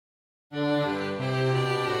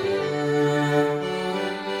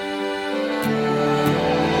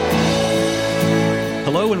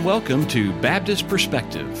welcome to Baptist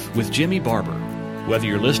Perspective with Jimmy Barber. Whether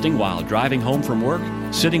you're listening while driving home from work,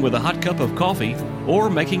 sitting with a hot cup of coffee, or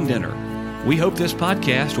making dinner, we hope this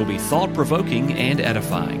podcast will be thought-provoking and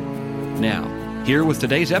edifying. Now, here with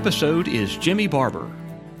today's episode is Jimmy Barber.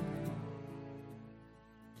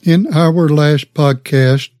 In our last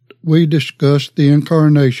podcast, we discussed the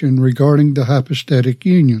incarnation regarding the hypostatic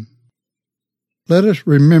union. Let us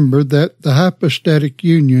remember that the hypostatic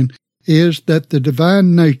union is that the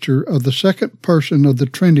divine nature of the second person of the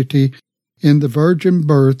Trinity in the virgin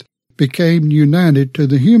birth became united to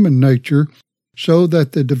the human nature, so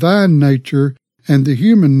that the divine nature and the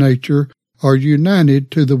human nature are united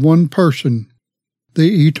to the one person,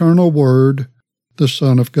 the eternal Word, the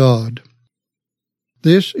Son of God.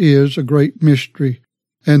 This is a great mystery,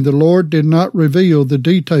 and the Lord did not reveal the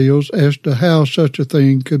details as to how such a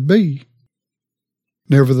thing could be.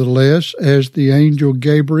 Nevertheless, as the angel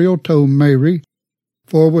Gabriel told Mary,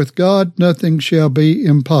 "For with God nothing shall be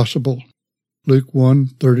impossible," Luke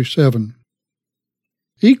 1:37.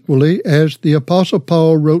 Equally, as the Apostle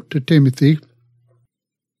Paul wrote to Timothy,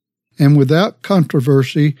 "And without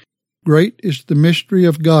controversy, great is the mystery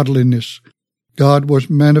of godliness. God was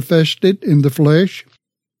manifested in the flesh,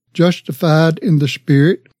 justified in the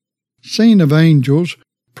Spirit, seen of angels,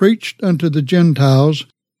 preached unto the Gentiles,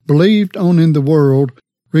 believed on in the world,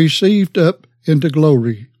 received up into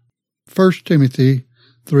glory." 1 Timothy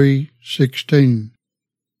 3:16.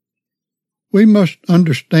 We must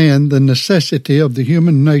understand the necessity of the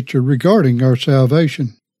human nature regarding our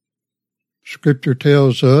salvation. Scripture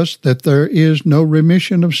tells us that there is no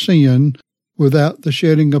remission of sin without the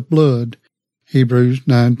shedding of blood, Hebrews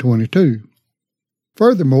 9:22.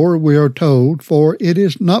 Furthermore, we are told, "For it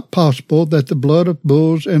is not possible that the blood of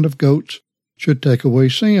bulls and of goats should take away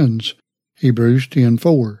sins," Hebrews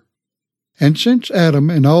 10:4. And since Adam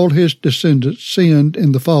and all his descendants sinned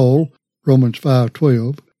in the fall, Romans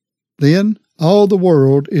 5:12, then all the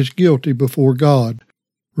world is guilty before God,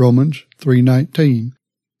 Romans 3:19,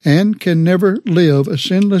 and can never live a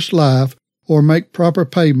sinless life or make proper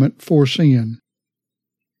payment for sin.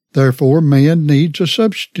 Therefore, man needs a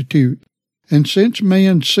substitute, and since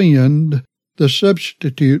man sinned, the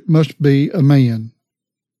substitute must be a man.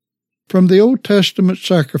 From the Old Testament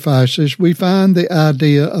sacrifices, we find the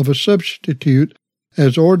idea of a substitute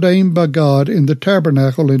as ordained by God in the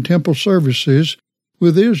tabernacle and temple services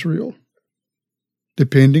with Israel.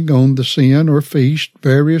 Depending on the sin or feast,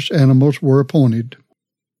 various animals were appointed.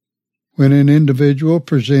 When an individual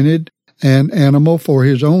presented an animal for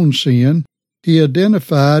his own sin, he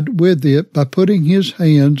identified with it by putting his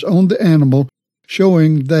hands on the animal,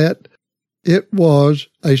 showing that it was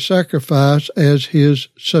a sacrifice as his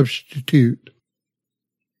substitute.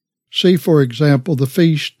 See, for example, the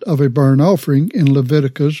feast of a burnt offering in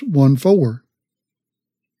Leviticus 1:4.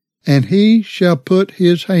 "And he shall put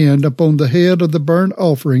his hand upon the head of the burnt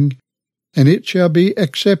offering, and it shall be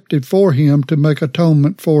accepted for him to make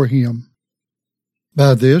atonement for him."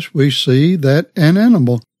 By this we see that an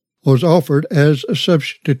animal was offered as a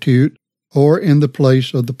substitute or in the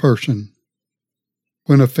place of the person.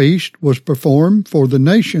 When a feast was performed for the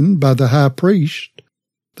nation by the high priest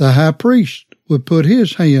would put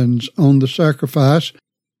his hands on the sacrifice,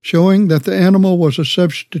 showing that the animal was a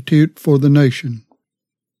substitute for the nation.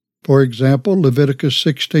 For example, Leviticus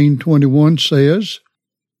 16:21 says,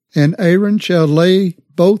 "And Aaron shall lay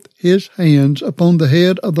both his hands upon the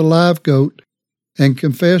head of the live goat, and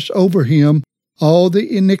confess over him all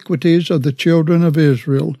the iniquities of the children of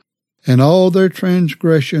Israel, and all their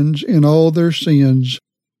transgressions in all their sins,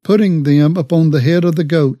 putting them upon the head of the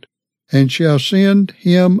goat, and shall send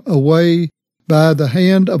him away by the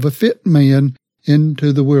hand of a fit man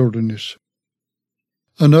into the wilderness."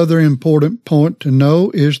 Another important point to know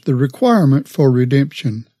is the requirement for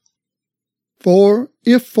redemption. For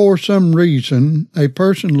if for some reason a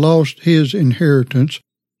person lost his inheritance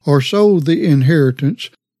or sold the inheritance,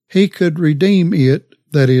 he could redeem it,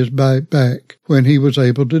 that is, buy it back, when he was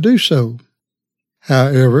able to do so.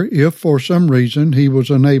 However, if for some reason he was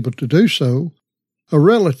unable to do so, a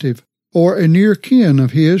relative or a near kin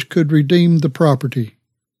of his could redeem the property.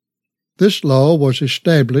 This law was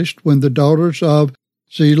established when the daughters of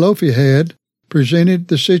Zelophehad presented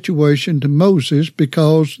the situation to Moses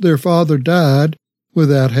because their father died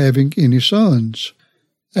without having any sons.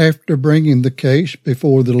 After bringing the case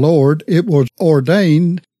before the Lord, it was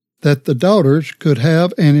ordained that the daughters could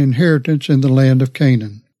have an inheritance in the land of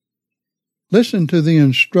Canaan. Listen to the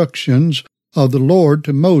instructions of the Lord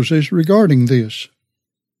to Moses regarding this.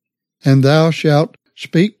 "And thou shalt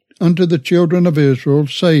speak unto the children of Israel,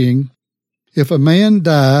 saying, If a man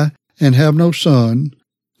die and have no son,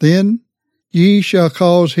 then ye shall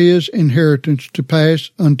cause his inheritance to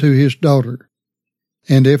pass unto his daughter.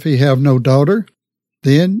 And if he have no daughter,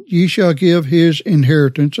 then ye shall give his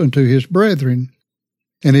inheritance unto his brethren.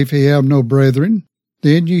 And if he have no brethren,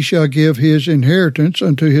 then ye shall give his inheritance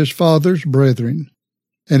unto his father's brethren.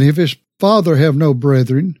 And if his father have no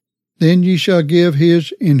brethren, then ye shall give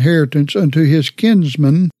his inheritance unto his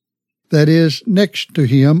kinsman that is next to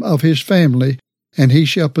him of his family, and he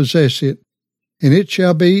shall possess it. And it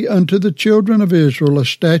shall be unto the children of Israel a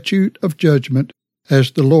statute of judgment,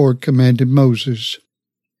 as the Lord commanded Moses.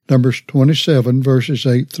 Numbers 27, verses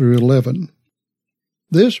 8 through 11.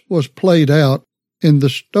 This was played out in the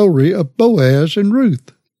story of Boaz and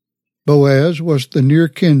Ruth. Boaz was the near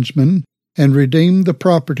kinsman and redeemed the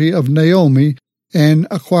property of Naomi and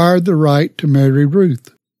acquired the right to marry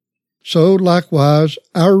Ruth. So likewise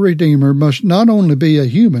our Redeemer must not only be a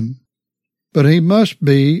human, but he must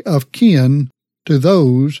be of kin to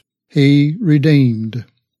those he redeemed.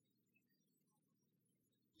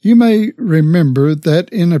 You may remember that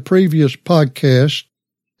in a previous podcast,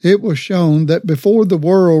 it was shown that before the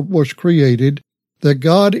world was created, that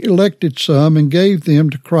God elected some and gave them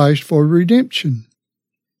to Christ for redemption.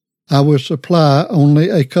 I will supply only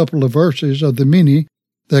a couple of verses of the many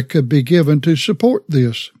that could be given to support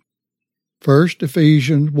this. First,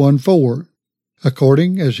 Ephesians 1:4,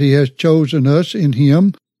 according as he has chosen us in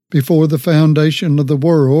him before the foundation of the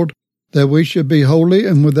world, that we should be holy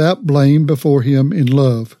and without blame before him in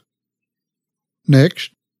love.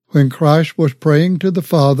 Next, when Christ was praying to the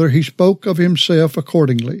Father, he spoke of himself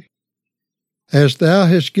accordingly. As thou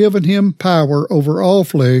hast given him power over all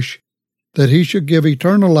flesh, that he should give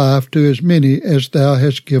eternal life to as many as thou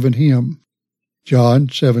hast given him. John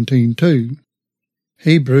 17:2.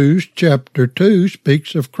 Hebrews chapter 2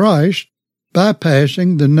 speaks of Christ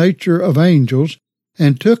bypassing the nature of angels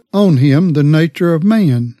and took on him the nature of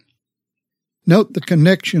man. Note the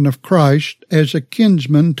connection of Christ as a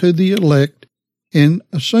kinsman to the elect in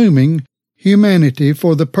assuming humanity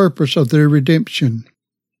for the purpose of their redemption.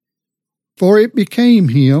 For it became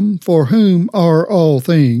him for whom are all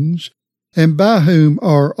things, and by whom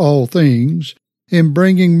are all things, in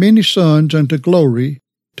bringing many sons unto glory,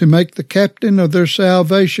 to make the captain of their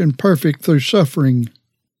salvation perfect through suffering.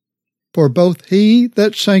 For both he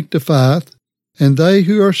that sanctifieth and they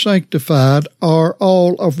who are sanctified are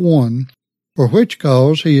all of one, for which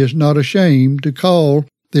cause he is not ashamed to call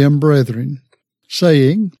them brethren,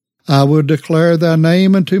 saying, I will declare thy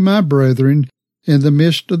name unto my brethren, in the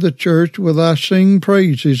midst of the church will I sing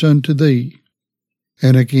praises unto thee.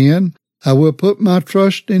 And again, I will put my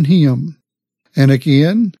trust in him. And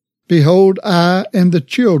again, behold, I and the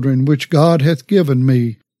children which God hath given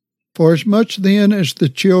me. For as much then as the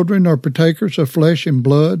children are partakers of flesh and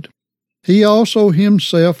blood, he also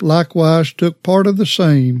himself likewise took part of the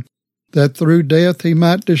same, that through death he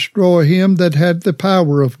might destroy him that had the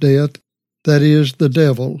power of death, that is, the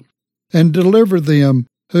devil, and deliver them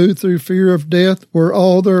who through fear of death were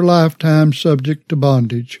all their lifetime subject to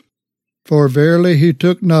bondage. For verily he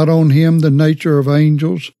took not on him the nature of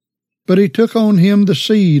angels, but he took on him the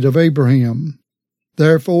seed of Abraham.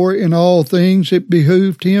 Therefore in all things it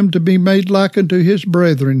behooved him to be made like unto his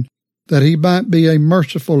brethren, that he might be a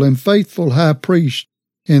merciful and faithful high priest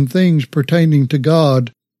in things pertaining to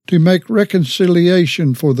God, to make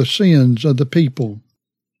reconciliation for the sins of the people.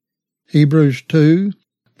 Hebrews 2,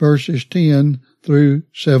 verses 10 through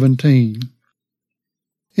 17.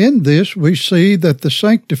 In this we see that the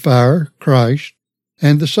sanctifier, Christ,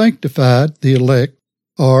 and the sanctified, the elect,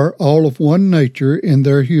 are all of one nature in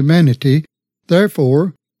their humanity.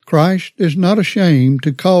 Therefore, Christ is not ashamed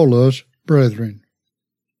to call us brethren.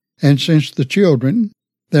 And since the children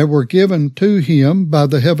that were given to him by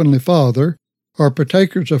the heavenly Father are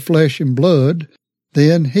partakers of flesh and blood,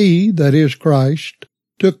 then he, that is Christ,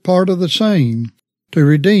 took part of the same, to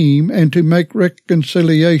redeem and to make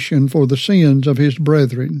reconciliation for the sins of his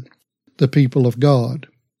brethren, the people of God.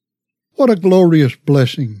 What a glorious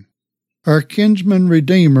blessing! Our kinsman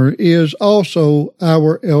Redeemer is also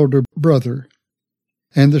our elder brother.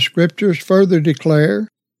 And the Scriptures further declare,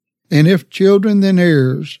 And if children, then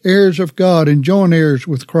heirs, heirs of God, and joint heirs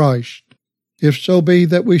with Christ, if so be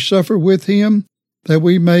that we suffer with him, that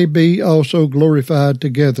we may be also glorified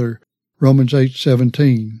together. Romans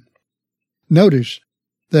 8:17. Notice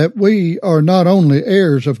that we are not only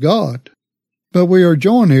heirs of God, but we are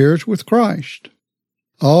joint heirs with Christ.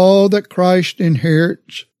 All that Christ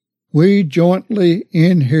inherits, we jointly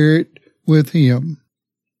inherit with him.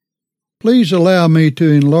 Please allow me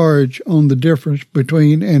to enlarge on the difference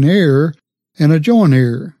between an heir and a joint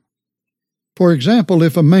heir. For example,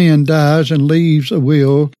 if a man dies and leaves a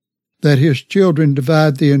will that his children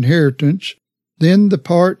divide the inheritance then the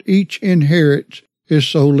part each inherits is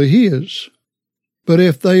solely his. But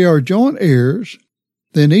if they are joint heirs,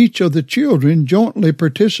 then each of the children jointly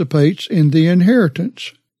participates in the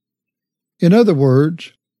inheritance. In other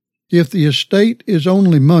words, if the estate is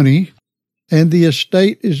only money, and the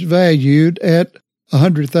estate is valued at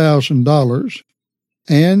 $100,000,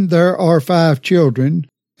 and there are 5 children,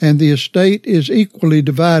 and the estate is equally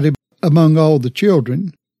divided among all the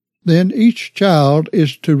children, then each child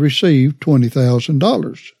is to receive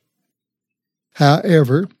 $20,000.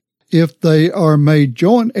 However, if they are made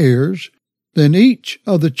joint heirs, then each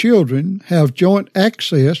of the children have joint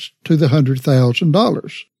access to the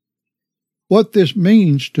 $100,000. What this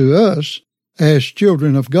means to us, as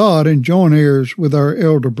children of God and joint heirs with our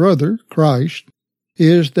elder brother, Christ,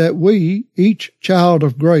 is that we, each child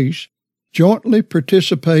of grace, jointly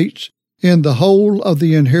participates in the whole of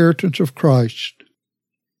the inheritance of Christ.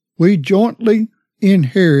 We jointly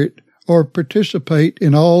inherit or participate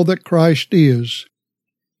in all that Christ is.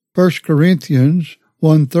 1 Corinthians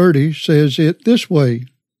 1:30 says it this way,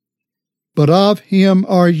 "But of him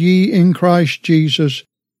are ye in Christ Jesus,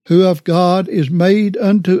 who of God is made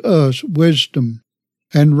unto us wisdom,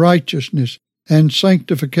 and righteousness, and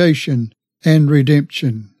sanctification, and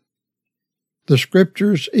redemption." The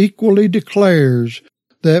Scriptures equally declares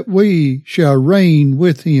that we shall reign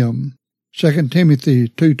with him, 2 Timothy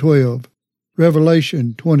 2:12,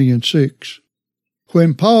 Revelation 20:6.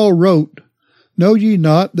 When Paul wrote, "Know ye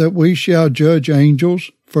not that we shall judge angels,"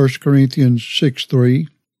 1 Corinthians 6:3,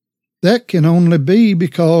 that can only be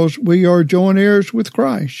because we are joint heirs with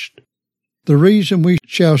Christ. The reason we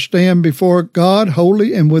shall stand before God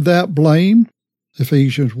holy and without blame,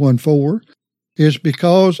 Ephesians 1:4, is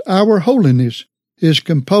because our holiness is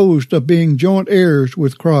composed of being joint heirs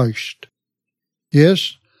with Christ.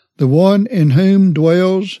 Yes, the one in whom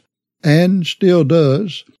dwells, and still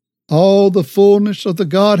does, all the fullness of the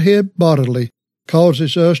Godhead bodily,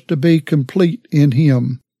 causes us to be complete in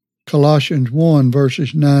him. Colossians 1,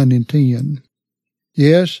 verses 9 and 10.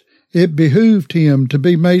 Yes, it behooved him to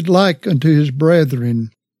be made like unto his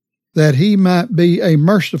brethren, that he might be a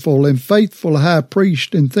merciful and faithful high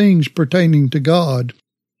priest in things pertaining to God,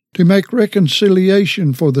 to make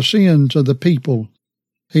reconciliation for the sins of the people.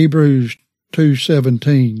 Hebrews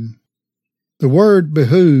 2:17. The word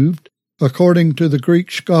behooved, according to the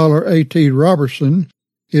Greek scholar A.T. Robertson,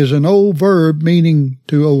 is an old verb meaning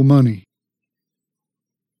to owe money.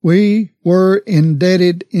 We were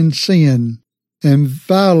indebted in sin and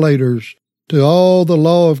violators to all the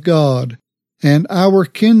law of God, and our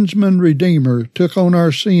kinsman Redeemer took on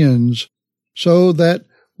our sins so that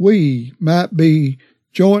we might be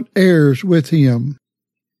joint heirs with him.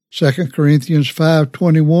 2 Corinthians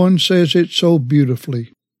 5:21 says it so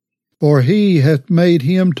beautifully, "For he hath made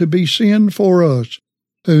him to be sin for us,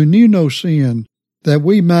 who knew no sin, that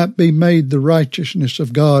we might be made the righteousness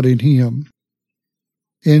of God in him."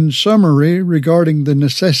 In summary, regarding the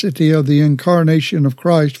necessity of the incarnation of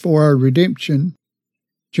Christ for our redemption,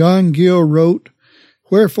 John Gill wrote,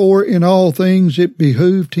 "Wherefore in all things it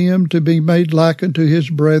behooved him to be made like unto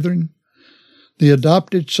his brethren, the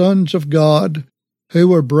adopted sons of God, who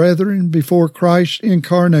were brethren before Christ's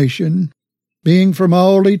incarnation, being from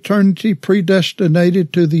all eternity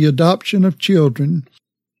predestinated to the adoption of children.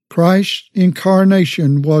 Christ's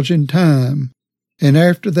incarnation was in time, and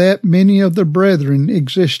after that many of the brethren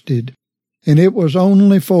existed, and it was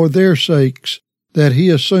only for their sakes that he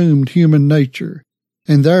assumed human nature,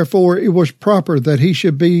 and therefore it was proper that he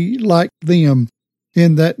should be like them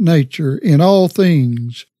in that nature, in all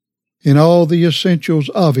things, in all the essentials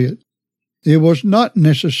of it. It was not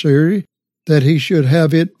necessary that he should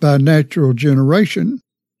have it by natural generation,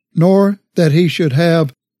 nor that he should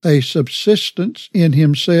have a subsistence in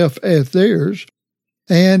himself as theirs,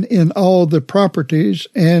 and in all the properties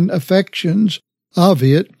and affections of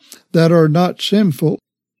it that are not sinful,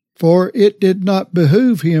 for it did not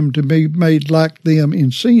behoove him to be made like them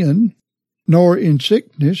in sin, nor in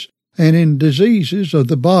sickness, and in diseases of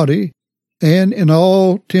the body, and in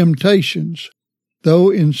all temptations, though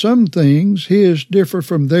in some things his differ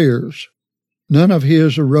from theirs. None of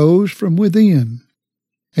his arose from within,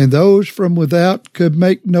 and those from without could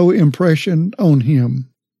make no impression on him.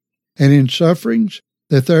 And in sufferings,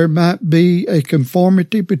 that there might be a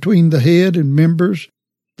conformity between the head and members,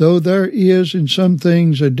 though there is in some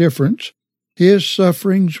things a difference, his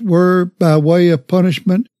sufferings were by way of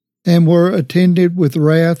punishment, and were attended with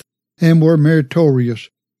wrath, and were meritorious,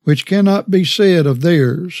 which cannot be said of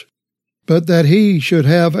theirs. But that he should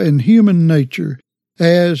have an human nature,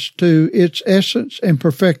 as to its essence and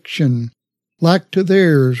perfection, like to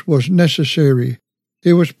theirs, was necessary.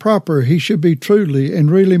 It was proper he should be truly and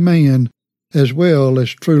really man, as well as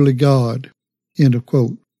truly God." End of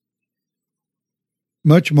quote.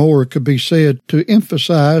 Much more could be said to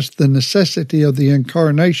emphasize the necessity of the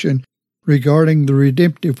Incarnation regarding the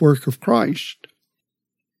redemptive work of Christ.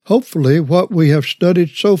 Hopefully, what we have studied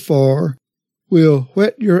so far will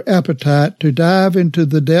whet your appetite to dive into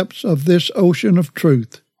the depths of this ocean of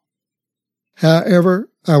truth. However,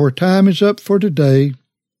 our time is up for today.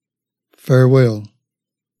 Farewell.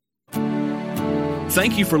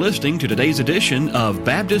 Thank you for listening to today's edition of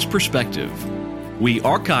Baptist Perspective. We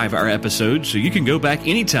archive our episodes so you can go back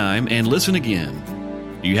anytime and listen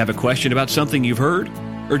again. Do you have a question about something you've heard,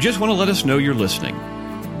 or just want to let us know you're listening?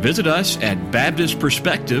 Visit us at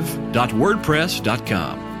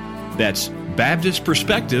baptistperspective.wordpress.com. That's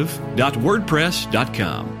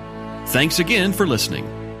baptistperspective.wordpress.com. Thanks again for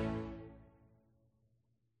listening.